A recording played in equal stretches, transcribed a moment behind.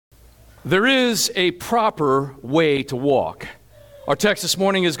There is a proper way to walk. Our text this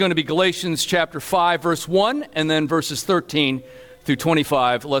morning is going to be Galatians chapter 5, verse 1, and then verses 13 through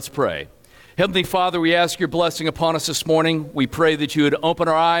 25. Let's pray. Heavenly Father, we ask your blessing upon us this morning. We pray that you would open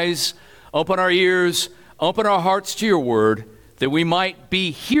our eyes, open our ears, open our hearts to your word, that we might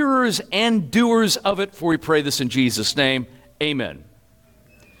be hearers and doers of it, for we pray this in Jesus' name. Amen.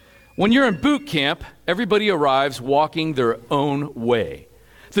 When you're in boot camp, everybody arrives walking their own way.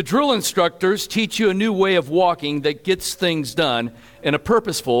 The drill instructors teach you a new way of walking that gets things done in a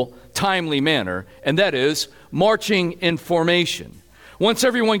purposeful, timely manner, and that is marching in formation. Once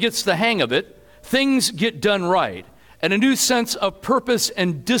everyone gets the hang of it, things get done right, and a new sense of purpose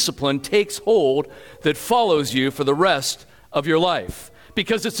and discipline takes hold that follows you for the rest of your life,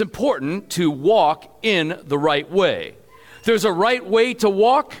 because it's important to walk in the right way. There's a right way to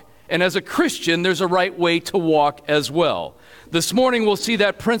walk, and as a Christian, there's a right way to walk as well. This morning we'll see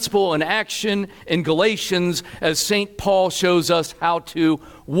that principle in action in Galatians as St. Paul shows us how to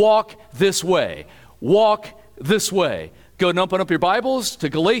walk this way. Walk this way. Go and open up your Bibles to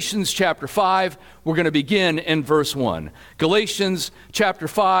Galatians chapter 5. We're going to begin in verse 1. Galatians chapter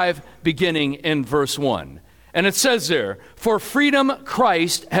 5, beginning in verse 1. And it says there, "For freedom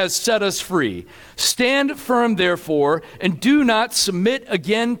Christ has set us free. Stand firm, therefore, and do not submit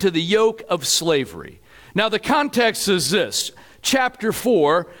again to the yoke of slavery." Now the context is this, chapter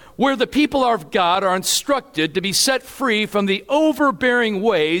 4, where the people of God are instructed to be set free from the overbearing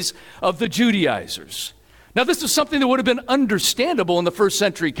ways of the Judaizers. Now this is something that would have been understandable in the first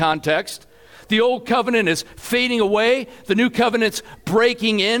century context. The old covenant is fading away. The new covenant's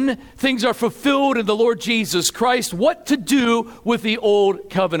breaking in. Things are fulfilled in the Lord Jesus Christ. What to do with the old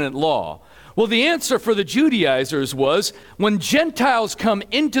covenant law? Well, the answer for the Judaizers was, when Gentiles come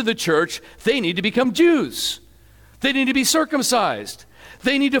into the church, they need to become Jews. They need to be circumcised.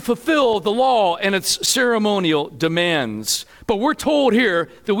 They need to fulfill the law and its ceremonial demands. But we're told here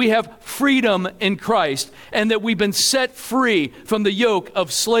that we have freedom in Christ and that we've been set free from the yoke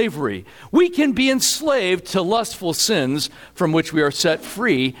of slavery. We can be enslaved to lustful sins from which we are set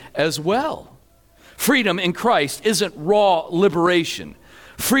free as well. Freedom in Christ isn't raw liberation.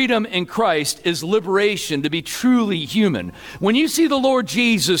 Freedom in Christ is liberation to be truly human. When you see the Lord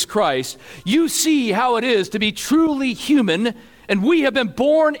Jesus Christ, you see how it is to be truly human, and we have been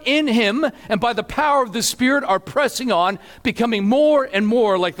born in him, and by the power of the Spirit are pressing on, becoming more and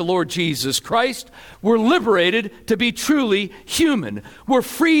more like the Lord Jesus Christ. We're liberated to be truly human. We're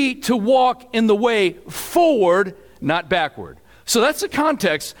free to walk in the way forward, not backward. So that's the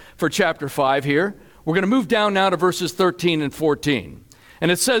context for chapter 5 here. We're going to move down now to verses 13 and 14. And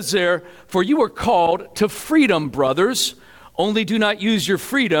it says there, "For you are called to freedom, brothers. Only do not use your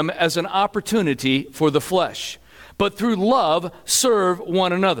freedom as an opportunity for the flesh, but through love serve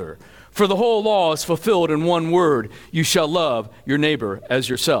one another. For the whole law is fulfilled in one word: you shall love your neighbor as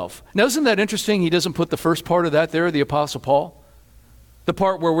yourself." Now, isn't that interesting? He doesn't put the first part of that there, the Apostle Paul. The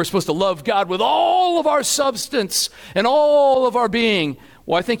part where we're supposed to love God with all of our substance and all of our being.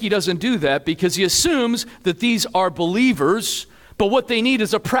 Well, I think he doesn't do that because he assumes that these are believers, but what they need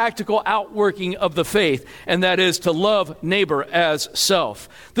is a practical outworking of the faith, and that is to love neighbor as self.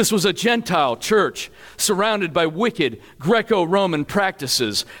 This was a Gentile church surrounded by wicked Greco-Roman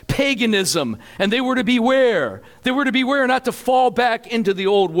practices, paganism, and they were to beware. They were to beware not to fall back into the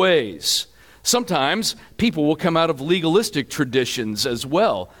old ways. Sometimes people will come out of legalistic traditions as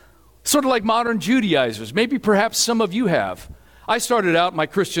well, sort of like modern Judaizers. Maybe perhaps some of you have. I started out my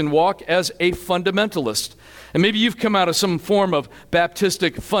Christian walk as a fundamentalist. And maybe you've come out of some form of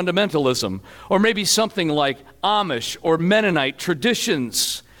Baptistic fundamentalism, or maybe something like Amish or Mennonite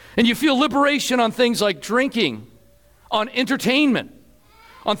traditions. And you feel liberation on things like drinking, on entertainment,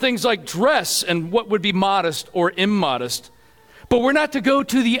 on things like dress and what would be modest or immodest. But we're not to go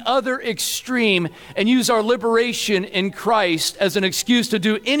to the other extreme and use our liberation in Christ as an excuse to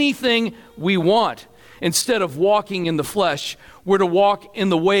do anything we want. Instead of walking in the flesh, we're to walk in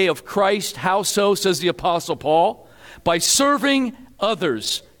the way of Christ. How so, says the Apostle Paul? By serving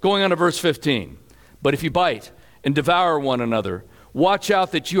others. Going on to verse 15. "But if you bite and devour one another, watch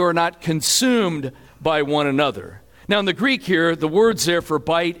out that you are not consumed by one another." Now in the Greek here, the words there for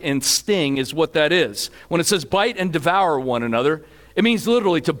bite and sting is what that is. When it says bite and devour one another, it means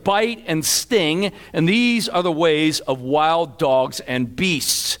literally to bite and sting, and these are the ways of wild dogs and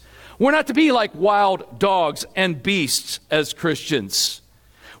beasts. We're not to be like wild dogs and beasts as Christians.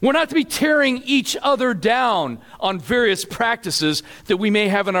 We're not to be tearing each other down on various practices that we may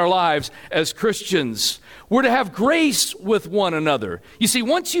have in our lives as Christians. We're to have grace with one another. You see,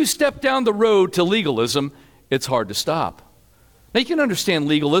 once you step down the road to legalism, it's hard to stop. Now, you can understand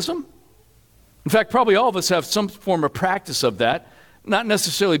legalism. In fact, probably all of us have some form of practice of that. Not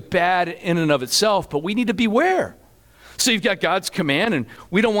necessarily bad in and of itself, but we need to beware. So you've got God's command, and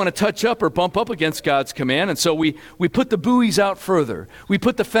we don't want to touch up or bump up against God's command, and so we put the buoys out further. We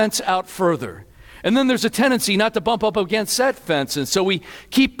put the fence out further. And then there's a tendency not to bump up against that fence, and so we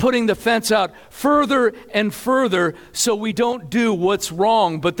keep putting the fence out further and further so we don't do what's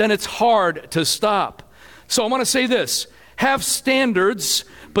wrong, but then it's hard to stop. So I want to say this: have standards,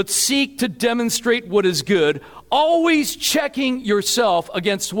 but seek to demonstrate what is good, always checking yourself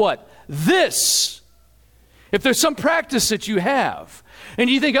against what? This. If there's some practice that you have, and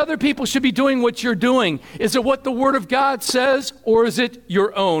you think other people should be doing what you're doing, is it what the Word of God says, or is it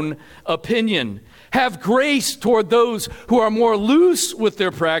your own opinion? Have grace toward those who are more loose with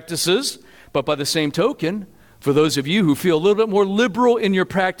their practices, but by the same token, for those of you who feel a little bit more liberal in your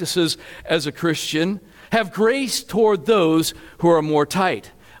practices as a Christian, have grace toward those who are more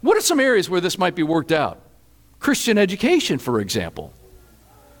tight. What are some areas where this might be worked out? Christian education, for example.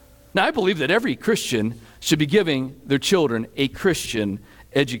 Now, I believe that every Christian should be giving their children a Christian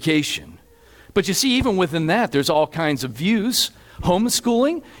education. But you see, even within that, there's all kinds of views.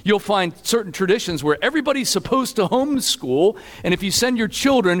 Homeschooling, you'll find certain traditions where everybody's supposed to homeschool, and if you send your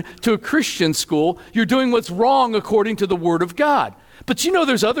children to a Christian school, you're doing what's wrong according to the Word of God. But you know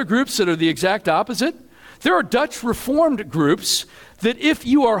there's other groups that are the exact opposite. There are Dutch Reformed groups that if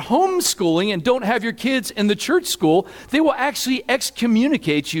you are homeschooling and don't have your kids in the church school, they will actually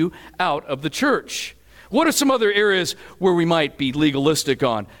excommunicate you out of the church. What are some other areas where we might be legalistic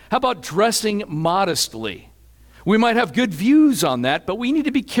on? How about dressing modestly? We might have good views on that, but we need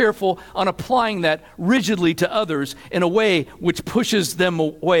to be careful on applying that rigidly to others in a way which pushes them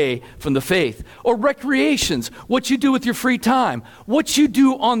away from the faith. Or recreations, what you do with your free time, what you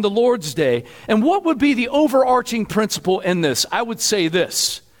do on the Lord's Day. And what would be the overarching principle in this? I would say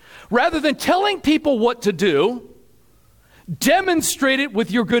this: rather than telling people what to do, demonstrate it with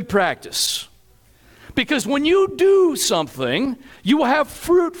your good practice. Because when you do something, you will have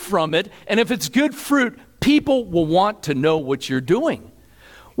fruit from it, and if it's good fruit, people will want to know what you're doing.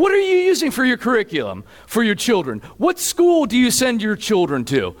 What are you using for your curriculum for your children? What school do you send your children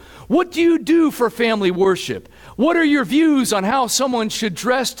to? What do you do for family worship? What are your views on how someone should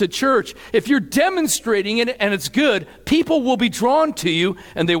dress to church? If you're demonstrating it and it's good, people will be drawn to you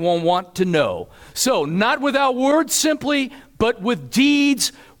and they will want to know. So, not without words simply, but with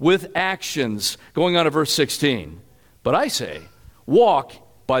deeds, with actions. Going on to verse 16. But I say, walk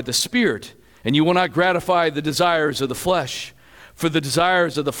by the Spirit, and you will not gratify the desires of the flesh. For the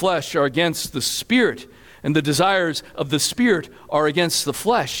desires of the flesh are against the Spirit, and the desires of the Spirit are against the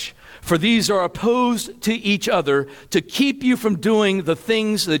flesh. For these are opposed to each other to keep you from doing the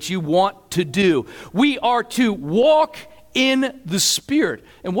things that you want to do. We are to walk in the Spirit.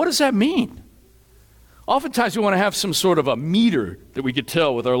 And what does that mean? Oftentimes we want to have some sort of a meter that we could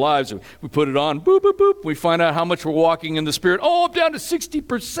tell with our lives. We put it on, boop, boop, boop. We find out how much we're walking in the Spirit. Oh, I'm down to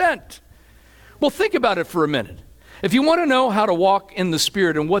 60%. Well, think about it for a minute. If you want to know how to walk in the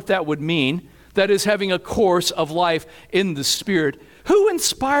Spirit and what that would mean, that is having a course of life in the Spirit, who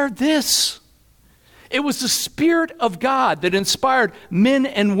inspired this? It was the Spirit of God that inspired men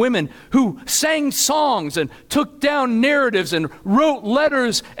and women who sang songs and took down narratives and wrote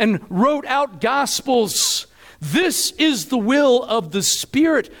letters and wrote out gospels. This is the will of the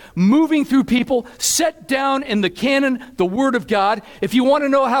Spirit moving through people, set down in the canon, the Word of God. If you want to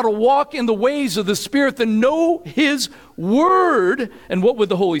know how to walk in the ways of the Spirit, then know His Word. And what would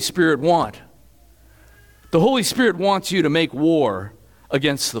the Holy Spirit want? The Holy Spirit wants you to make war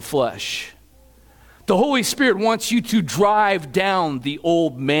against the flesh. The Holy Spirit wants you to drive down the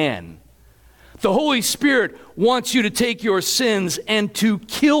old man. The Holy Spirit wants you to take your sins and to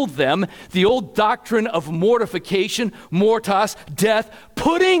kill them. The old doctrine of mortification, mortas, death,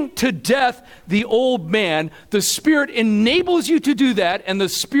 putting to death the old man. The Spirit enables you to do that, and the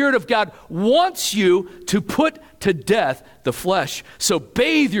Spirit of God wants you to put to death the flesh. So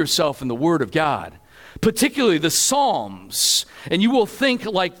bathe yourself in the Word of God, particularly the Psalms, and you will think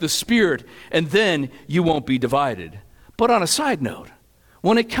like the Spirit, and then you won't be divided. But on a side note,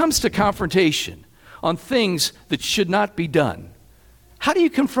 when it comes to confrontation on things that should not be done, how do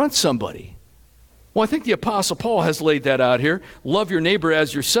you confront somebody? Well, I think the Apostle Paul has laid that out here. Love your neighbor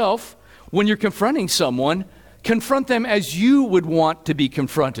as yourself. When you're confronting someone, confront them as you would want to be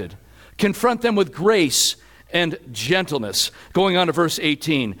confronted. Confront them with grace and gentleness. Going on to verse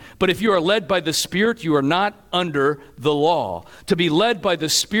 18. But if you are led by the Spirit, you are not under the law. To be led by the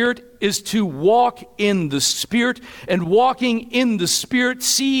Spirit is to walk in the Spirit, and walking in the Spirit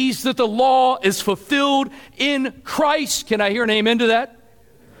sees that the law is fulfilled in Christ. Can I hear an amen to that?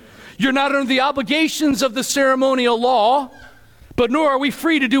 You're not under the obligations of the ceremonial law, but nor are we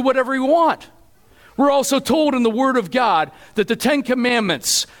free to do whatever we want. We're also told in the Word of God that the Ten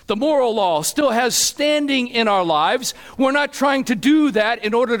Commandments, the moral law, still has standing in our lives. We're not trying to do that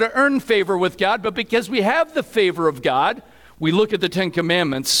in order to earn favor with God, but because we have the favor of God, we look at the Ten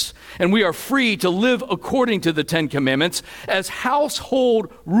Commandments, and we are free to live according to the Ten Commandments as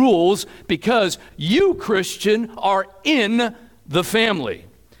household rules because you, Christian, are in the family.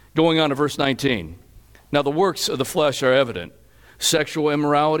 Going on to verse 19. Now the works of the flesh are evident: sexual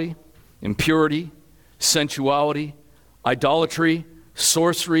immorality, impurity, sensuality, idolatry,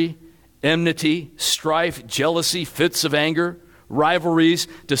 sorcery, enmity, strife, jealousy, fits of anger, rivalries,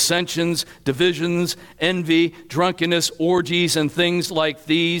 dissensions, divisions, envy, drunkenness, orgies, and things like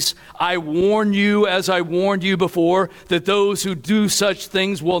these. I warn you, as I warned you before, that those who do such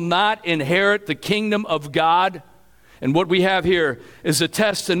things will not inherit the kingdom of God. And what we have here is a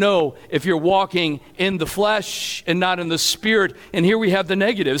test to know if you're walking in the flesh and not in the spirit. And here we have the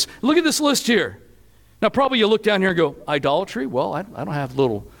negatives. Look at this list here. Now, probably you look down here and go, idolatry? Well, I don't have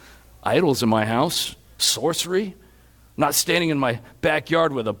little idols in my house. Sorcery? I'm not standing in my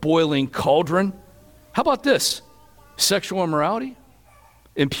backyard with a boiling cauldron. How about this? Sexual immorality?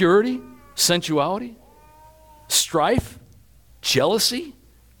 Impurity? Sensuality? Strife? Jealousy?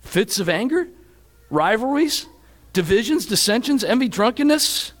 Fits of anger? Rivalries? Divisions, dissensions, envy,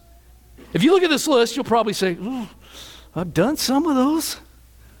 drunkenness. If you look at this list, you'll probably say, I've done some of those.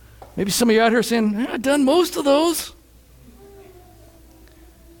 Maybe some of you out here saying, I've done most of those.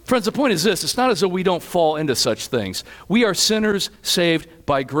 Friends, the point is this: it's not as though we don't fall into such things. We are sinners saved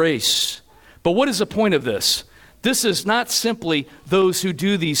by grace. But what is the point of this? This is not simply those who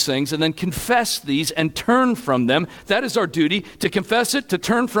do these things and then confess these and turn from them. That is our duty, to confess it, to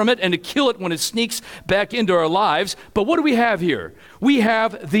turn from it, and to kill it when it sneaks back into our lives. But what do we have here? We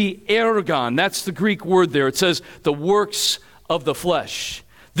have the ergon. That's the Greek word there. It says the works of the flesh.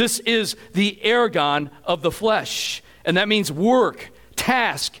 This is the ergon of the flesh. And that means work,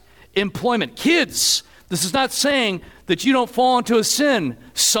 task, employment. Kids, this is not saying that you don't fall into a sin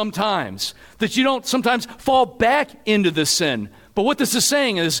sometimes, that you don't sometimes fall back into the sin. But what this is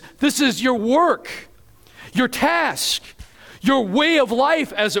saying is, this is your work, your task, your way of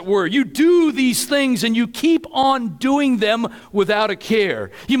life, as it were. You do these things and you keep on doing them without a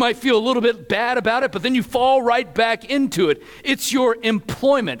care. You might feel a little bit bad about it, but then you fall right back into it. It's your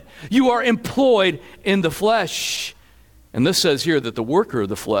employment. You are employed in the flesh. And this says here that the worker of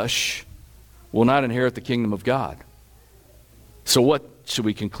the flesh will not inherit the kingdom of God. So what should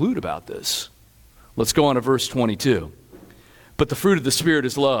we conclude about this? Let's go on to verse 22. But the fruit of the Spirit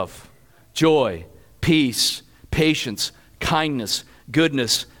is love, joy, peace, patience, kindness,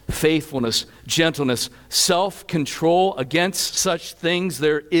 goodness, faithfulness, gentleness, self-control. Against such things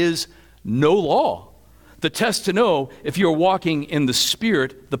there is no law. The test to know if you're walking in the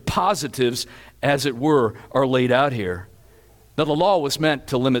Spirit, the positives, as it were, are laid out here. Now, the law was meant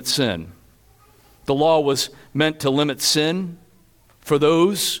to limit sin. The law was meant to limit sin for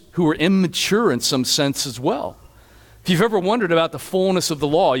those who were immature in some sense as well. If you've ever wondered about the fullness of the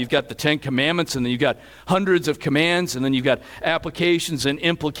law, you've got the Ten Commandments, and then you've got hundreds of commands, and then you've got applications and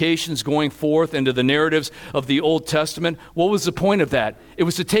implications going forth into the narratives of the Old Testament. What was the point of that? It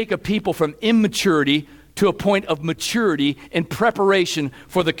was to take a people from immaturity to a point of maturity in preparation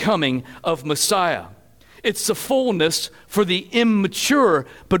for the coming of Messiah. It's the fullness for the immature,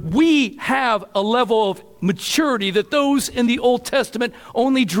 but we have a level of maturity that those in the Old Testament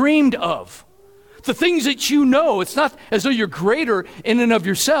only dreamed of. The things that you know, it's not as though you're greater in and of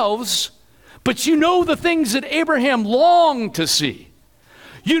yourselves, but you know the things that Abraham longed to see.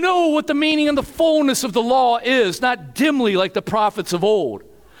 You know what the meaning and the fullness of the law is, not dimly like the prophets of old.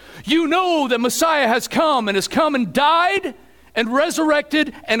 You know that Messiah has come and died and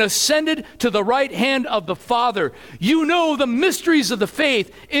resurrected and ascended to the right hand of the Father. You know the mysteries of the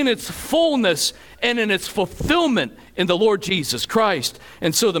faith in its fullness and in its fulfillment in the Lord Jesus Christ.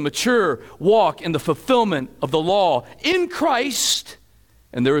 And so the mature walk in the fulfillment of the law in Christ,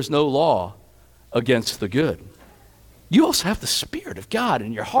 and there is no law against the good. You also have the Spirit of God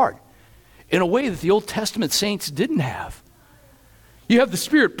in your heart in a way that the Old Testament saints didn't have. You have the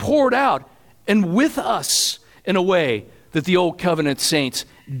Spirit poured out and with us in a way that the Old Covenant saints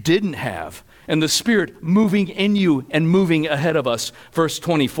didn't have. And the Spirit moving in you and moving ahead of us. Verse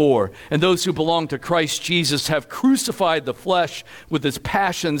 24, and those who belong to Christ Jesus have crucified the flesh with its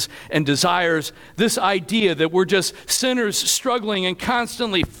passions and desires. This idea that we're just sinners struggling and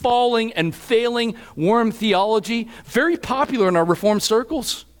constantly falling and failing, worm theology, very popular in our Reformed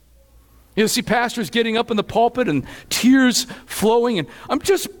circles. You see pastors getting up in the pulpit and tears flowing, and I'm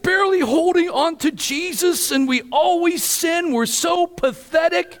just barely holding on to Jesus, and we always sin. We're so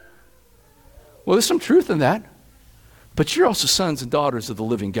pathetic. Well, there's some truth in that. But you're also sons and daughters of the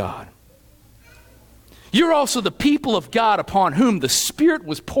living God. You're also the people of God upon whom the Spirit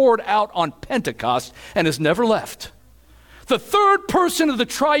was poured out on Pentecost and has never left. The third person of the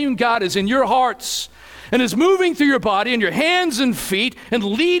triune God is in your hearts and is moving through your body and your hands and feet and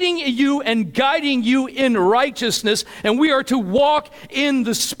leading you and guiding you in righteousness. And we are to walk in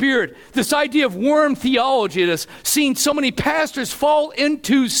the Spirit. This idea of worm theology that has seen so many pastors fall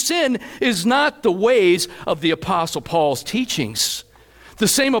into sin is not the ways of the Apostle Paul's teachings. The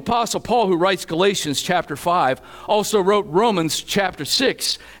same Apostle Paul who writes Galatians chapter 5 also wrote Romans chapter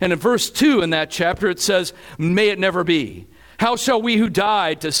 6. And in verse 2 in that chapter it says, "May it never be. How shall we who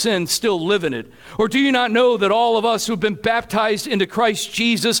died to sin still live in it? Or do you not know that all of us who have been baptized into Christ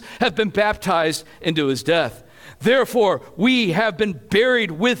Jesus have been baptized into his death? Therefore, we have been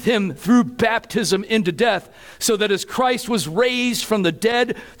buried with him through baptism into death, so that as Christ was raised from the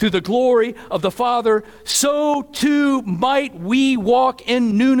dead through the glory of the Father, so too might we walk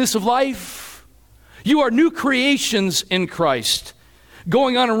in newness of life." You are new creations in Christ.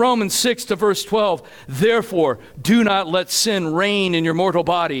 Going on in Romans 6 to verse 12, "Therefore, do not let sin reign in your mortal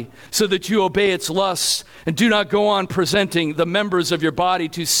body, so that you obey its lusts, and do not go on presenting the members of your body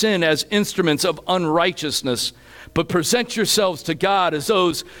to sin as instruments of unrighteousness, but present yourselves to God as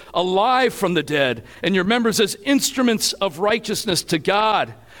those alive from the dead, and your members as instruments of righteousness to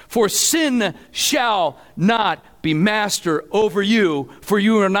God. For sin shall not be master over you, for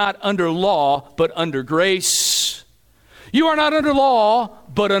you are not under law, but under grace." You are not under law,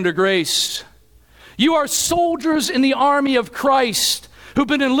 but under grace. You are soldiers in the army of Christ who've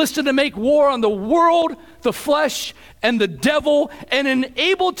been enlisted to make war on the world, the flesh, and the devil, and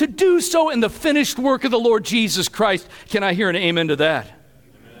enabled to do so in the finished work of the Lord Jesus Christ. Can I hear an amen to that?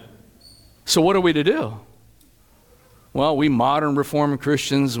 Amen. So what are we to do? Well, we modern Reformed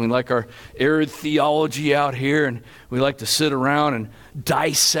Christians, we like our arid theology out here, and we like to sit around and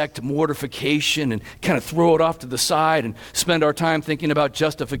dissect mortification and kind of throw it off to the side and spend our time thinking about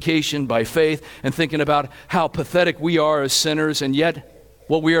justification by faith and thinking about how pathetic we are as sinners. And yet,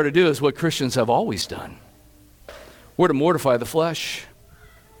 what we are to do is what Christians have always done. We're to mortify the flesh.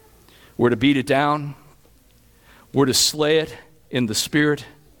 We're to beat it down. We're to slay it in the Spirit.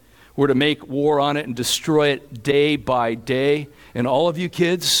 We're to make war on it and destroy it day by day. And all of you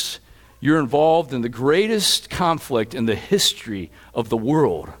kids, you're involved in the greatest conflict in the history of the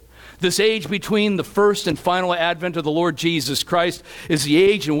world. This age between the first and final advent of the Lord Jesus Christ is the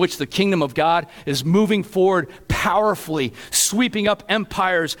age in which the kingdom of God is moving forward powerfully, sweeping up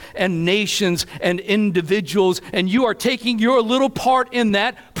empires and nations and individuals. And you are taking your little part in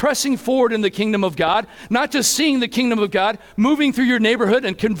that, pressing forward in the kingdom of God, not just seeing the kingdom of God moving through your neighborhood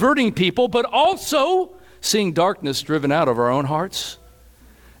and converting people, but also seeing darkness driven out of our own hearts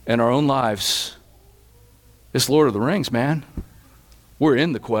and our own lives. It's Lord of the Rings, man. We're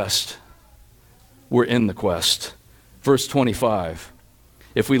in the quest. We're in the quest. Verse 25.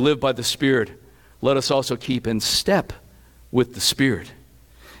 If we live by the Spirit, let us also keep in step with the Spirit.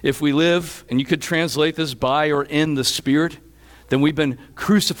 If we live, and you could translate this by or in the Spirit, then we've been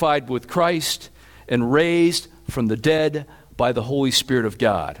crucified with Christ and raised from the dead by the Holy Spirit of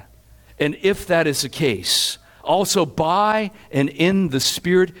God. And if that is the case, also by and in the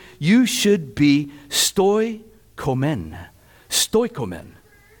Spirit, you should be stoikomen. Stoikomen.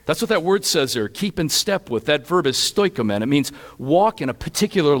 That's what that word says there. Keep in step with. That verb is stoikomen. It means walk in a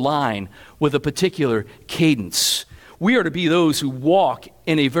particular line with a particular cadence. We are to be those who walk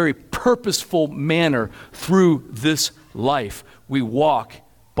in a very purposeful manner through this life. We walk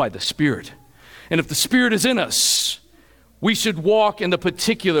by the Spirit. And if the Spirit is in us, we should walk in the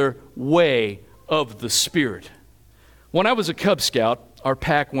particular way of the Spirit. When I was a Cub Scout, our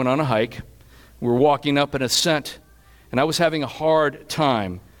pack went on a hike. We were walking up an ascent, and I was having a hard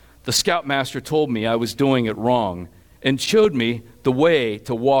time. The scoutmaster told me I was doing it wrong and showed me the way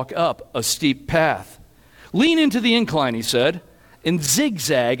to walk up a steep path. Lean into the incline, he said, and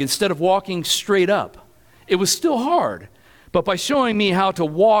zigzag instead of walking straight up. It was still hard, but by showing me how to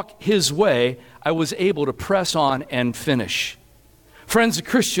walk his way, I was able to press on and finish. Friends, the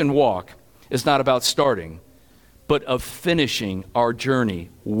Christian walk is not about starting, but of finishing our journey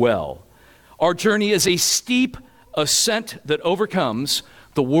well. Our journey is a steep ascent that overcomes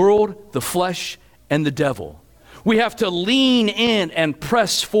the world, the flesh, and the devil. We have to lean in and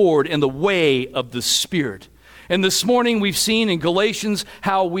press forward in the way of the Spirit. And this morning we've seen in Galatians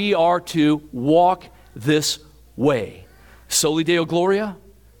how we are to walk this way. Soli Deo Gloria,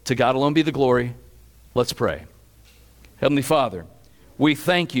 To God alone be the glory. Let's pray. Heavenly Father, we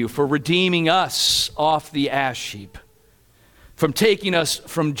thank you for redeeming us off the ash heap, from taking us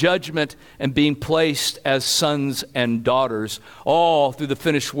from judgment and being placed as sons and daughters, all through the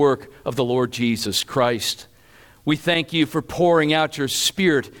finished work of the Lord Jesus Christ. We thank you for pouring out your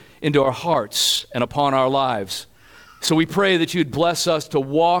Spirit into our hearts and upon our lives. So we pray that you'd bless us to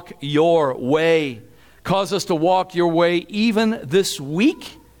walk your way, cause us to walk your way even this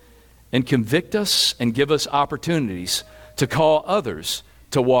week, and convict us and give us opportunities to call others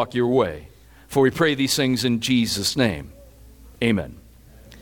to walk your way. For we pray these things in Jesus' name. Amen.